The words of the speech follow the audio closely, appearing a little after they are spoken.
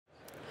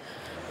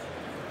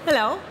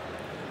Hello.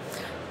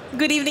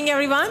 Good evening,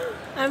 everyone.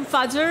 I'm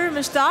Fajer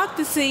Mushtaq,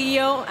 the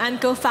CEO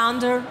and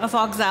co-founder of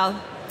Oxyle.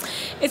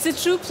 It's a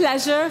true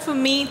pleasure for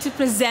me to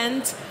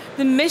present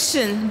the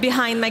mission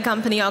behind my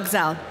company,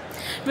 Oxyle,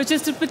 which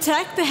is to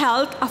protect the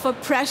health of our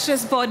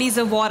precious bodies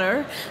of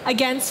water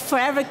against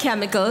forever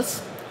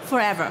chemicals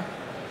forever.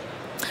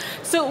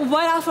 So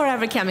what are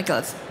forever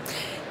chemicals?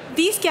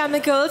 These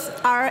chemicals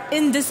are an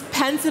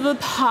indispensable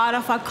part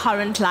of our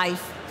current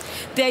life.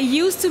 They are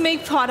used to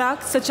make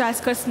products such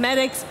as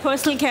cosmetics,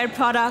 personal care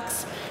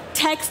products,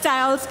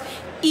 textiles,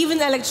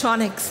 even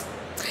electronics.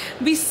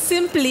 We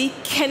simply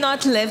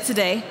cannot live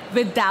today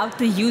without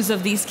the use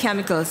of these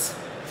chemicals,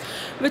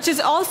 which is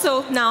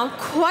also now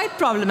quite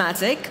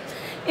problematic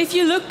if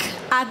you look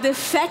at the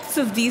effects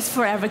of these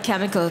forever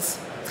chemicals.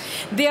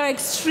 They are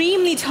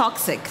extremely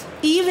toxic,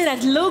 even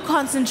at low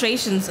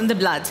concentrations in the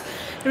blood,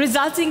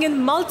 resulting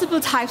in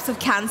multiple types of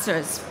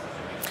cancers.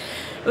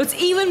 What's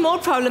even more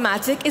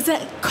problematic is the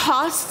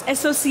cost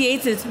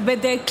associated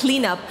with their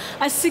cleanup,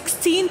 a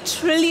 $16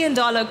 trillion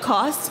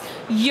cost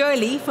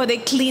yearly for their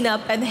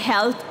cleanup and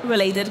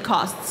health-related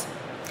costs.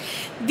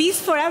 These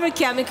forever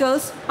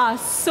chemicals are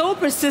so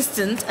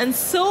persistent and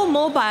so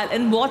mobile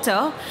in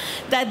water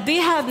that they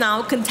have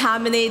now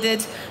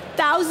contaminated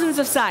thousands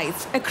of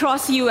sites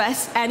across the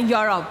US and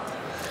Europe.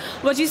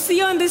 What you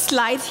see on this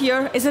slide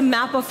here is a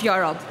map of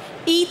Europe.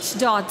 Each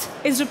dot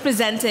is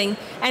representing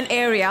an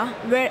area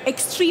where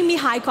extremely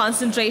high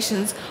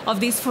concentrations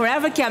of these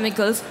forever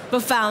chemicals were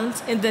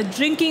found in the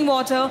drinking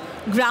water,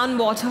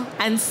 groundwater,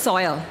 and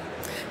soil.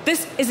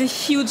 This is a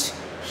huge,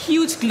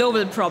 huge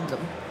global problem.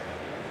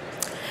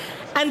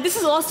 And this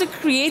is also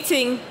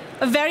creating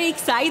a very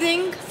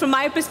exciting, from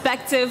my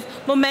perspective,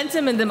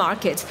 momentum in the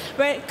market,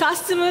 where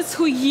customers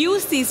who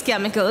use these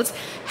chemicals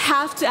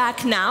have to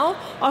act now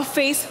or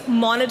face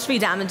monetary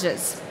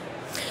damages.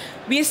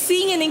 We are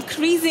seeing an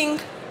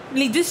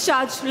increasingly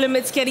discharge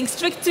limits getting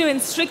stricter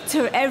and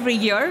stricter every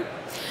year.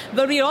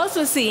 What we're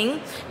also seeing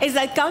is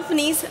that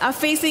companies are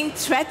facing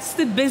threats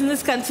to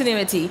business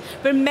continuity,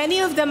 where many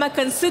of them are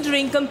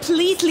considering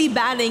completely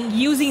banning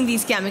using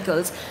these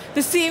chemicals,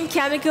 the same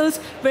chemicals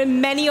where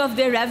many of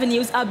their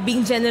revenues are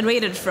being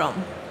generated from.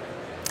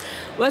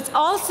 What's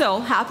also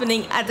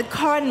happening at the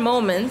current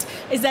moment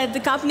is that the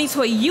companies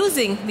who are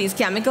using these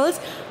chemicals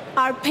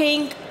are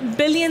paying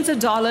billions of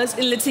dollars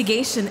in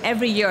litigation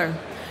every year.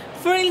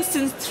 For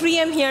instance,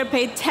 3M here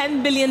paid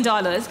 $10 billion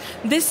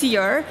this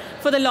year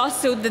for the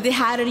lawsuit that they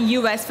had in the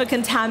US for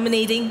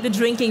contaminating the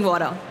drinking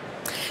water.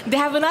 They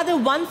have another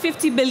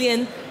 $150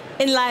 billion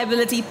in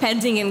liability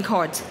pending in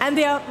court, and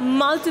there are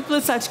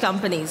multiple such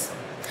companies.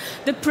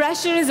 The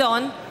pressure is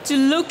on to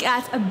look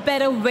at a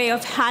better way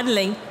of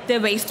handling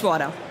their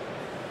wastewater.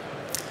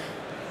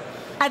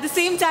 At the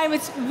same time,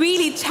 it's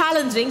really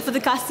challenging for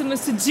the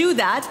customers to do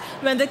that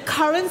when the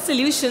current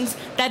solutions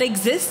that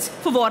exist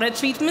for water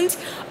treatment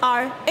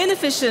are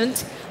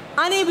inefficient,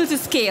 unable to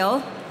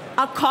scale,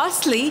 are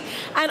costly,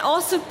 and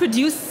also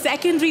produce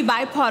secondary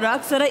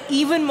byproducts that are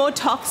even more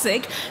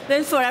toxic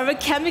than forever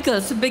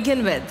chemicals to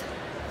begin with.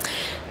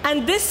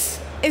 And this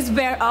is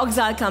where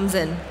Oxyle comes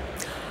in.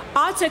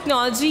 Our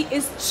technology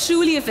is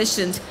truly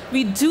efficient.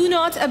 We do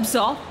not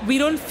absorb, we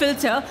don't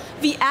filter,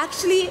 we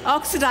actually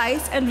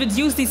oxidize and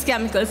reduce these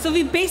chemicals. So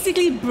we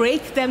basically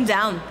break them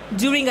down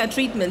during our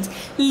treatment,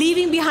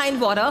 leaving behind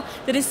water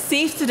that is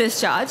safe to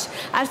discharge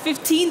at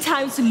 15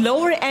 times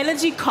lower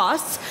energy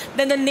costs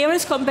than the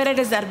nearest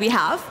competitors that we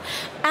have.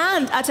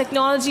 And our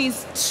technology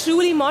is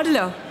truly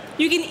modular.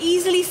 You can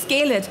easily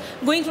scale it,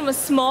 going from a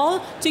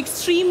small to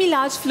extremely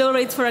large flow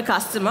rates for a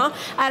customer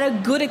at a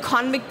good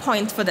economic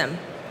point for them.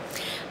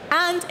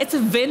 And it's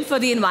a win for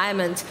the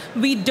environment.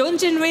 We don't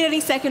generate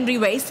any secondary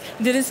waste.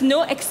 There is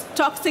no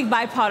toxic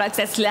byproducts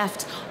that's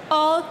left.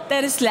 All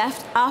that is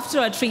left after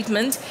our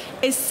treatment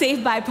is safe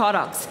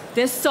byproducts.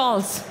 There's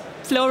salts,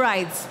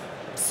 fluorides,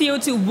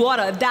 CO2,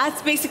 water.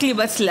 That's basically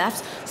what's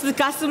left, so the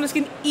customers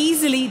can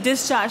easily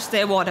discharge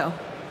their water.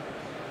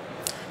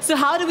 So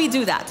how do we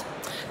do that?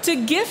 To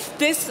give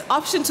this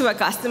option to our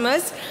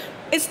customers,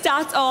 it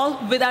starts all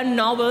with our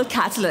novel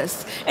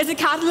catalyst. It's a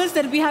catalyst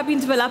that we have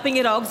been developing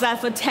at Oxyle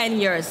for 10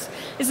 years.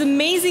 It's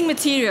amazing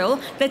material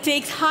that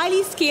takes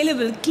highly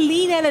scalable,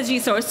 clean energy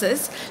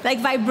sources, like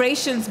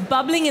vibrations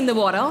bubbling in the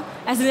water,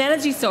 as an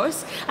energy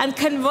source, and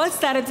converts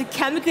that into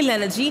chemical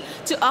energy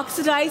to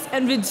oxidize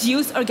and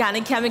reduce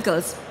organic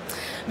chemicals.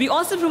 We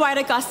also provide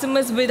our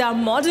customers with our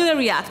modular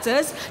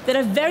reactors that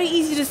are very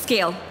easy to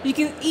scale. You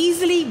can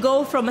easily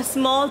go from a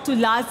small to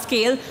large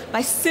scale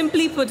by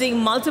simply putting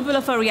multiple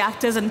of our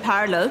reactors in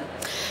parallel.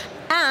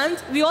 And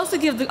we also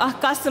give our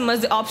customers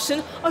the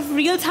option of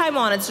real-time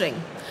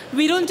monitoring.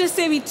 We don't just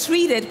say we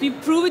treat it, we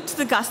prove it to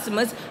the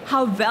customers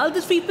how well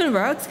the treatment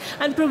works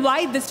and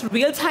provide this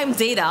real-time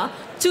data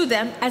to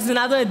them as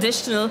another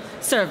additional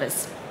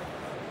service.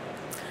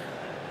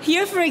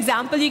 Here, for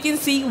example, you can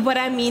see what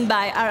I mean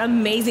by our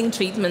amazing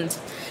treatment.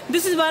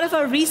 This is one of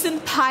our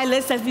recent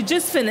pilots that we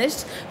just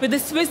finished with a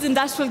Swiss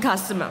industrial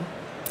customer.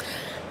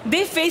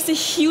 They faced a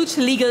huge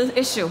legal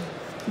issue.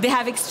 They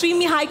have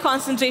extremely high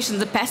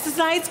concentrations of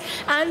pesticides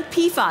and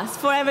PFAS,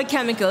 forever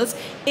chemicals,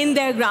 in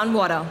their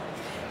groundwater.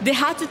 They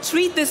had to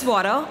treat this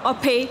water or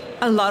pay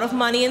a lot of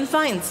money in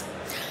fines.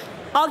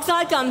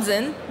 Oxyle comes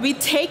in, we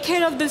take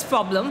care of this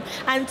problem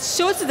and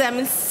show to them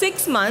in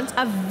 6 months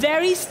a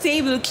very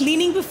stable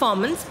cleaning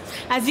performance,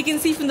 as you can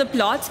see from the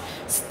plot,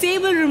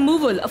 stable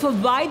removal of a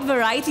wide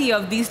variety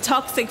of these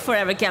toxic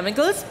forever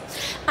chemicals,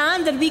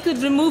 and that we could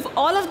remove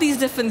all of these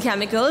different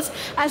chemicals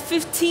at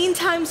 15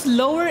 times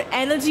lower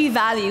energy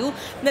value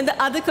than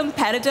the other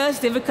competitors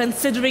they were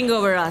considering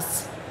over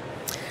us.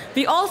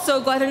 We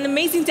also got an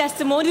amazing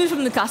testimonial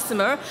from the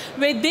customer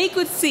where they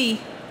could see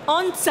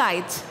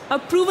on-site a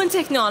proven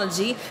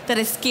technology that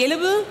is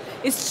scalable,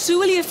 is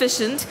truly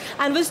efficient,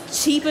 and was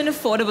cheap and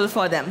affordable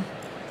for them.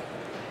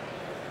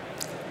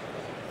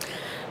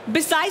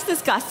 Besides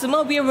this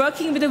customer, we are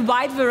working with a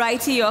wide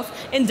variety of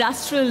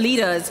industrial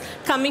leaders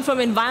coming from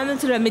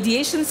environmental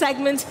remediation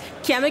segment,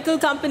 chemical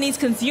companies,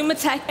 consumer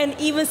tech, and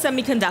even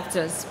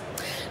semiconductors.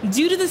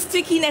 Due to the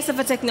stickiness of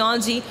a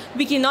technology,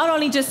 we can not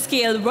only just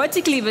scale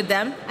vertically with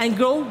them and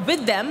grow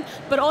with them,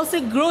 but also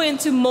grow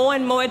into more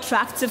and more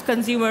attractive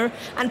consumer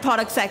and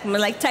product segments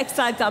like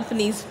textile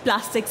companies,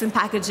 plastics, and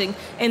packaging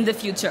in the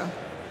future.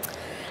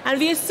 And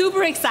we are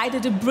super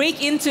excited to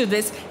break into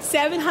this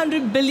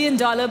 $700 billion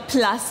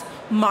plus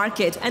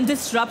market and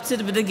disrupt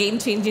it with a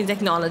game-changing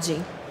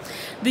technology.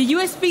 The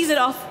USPs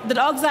that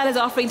Oxyle is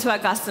offering to our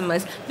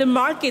customers, the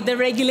market, the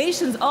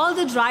regulations, all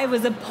the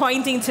drivers are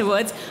pointing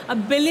towards a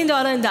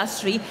billion-dollar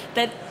industry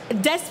that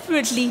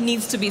desperately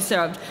needs to be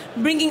served,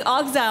 bringing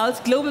Oxyle's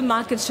global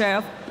market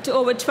share to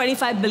over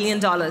 $25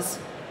 billion.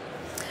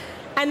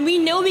 And we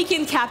know we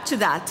can capture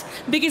that,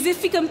 because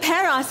if we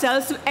compare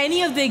ourselves to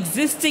any of the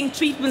existing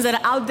treatments that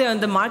are out there on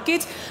the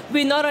market,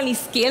 we're not only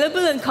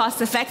scalable and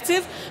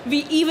cost-effective,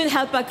 we even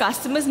help our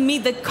customers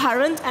meet the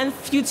current and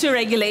future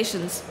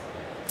regulations.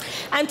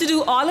 And to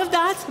do all of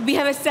that, we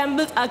have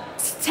assembled a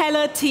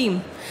stellar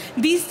team.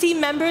 These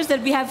team members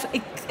that we have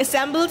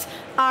assembled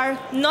are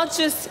not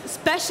just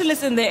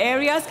specialists in their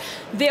areas,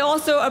 they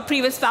also are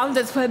previous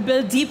founders who have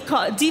built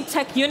deep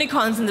tech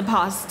unicorns in the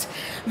past.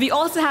 We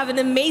also have an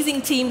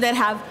amazing team that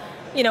have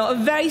a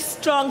very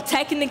strong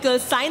technical,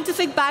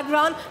 scientific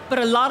background, but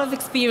a lot of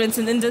experience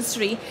in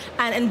industry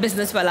and in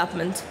business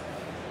development.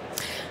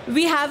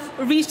 We have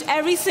reached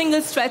every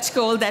single stretch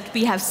goal that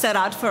we have set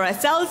out for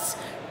ourselves,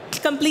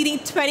 completing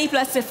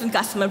 20+ different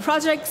customer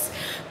projects,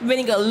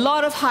 winning a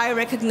lot of high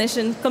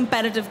recognition,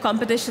 competitive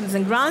competitions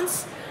and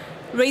grants,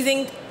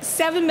 raising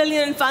 $7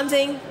 million in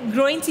funding,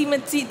 growing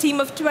team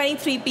of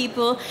 23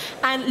 people,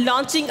 and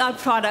launching our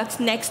products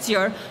next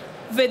year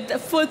with a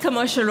full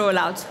commercial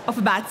rollout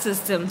of batch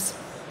systems.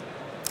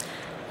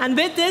 And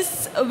with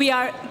this, we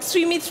are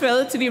extremely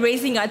thrilled to be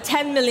raising our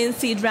 10 million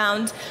seed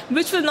round,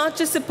 which will not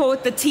just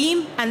support the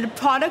team and the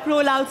product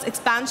rollouts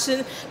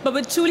expansion, but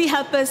will truly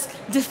help us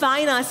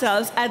define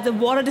ourselves as the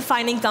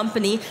water-defining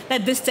company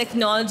that this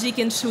technology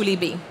can truly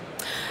be.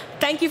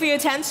 Thank you for your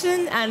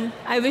attention, and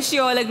I wish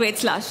you all a great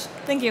slush.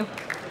 Thank you.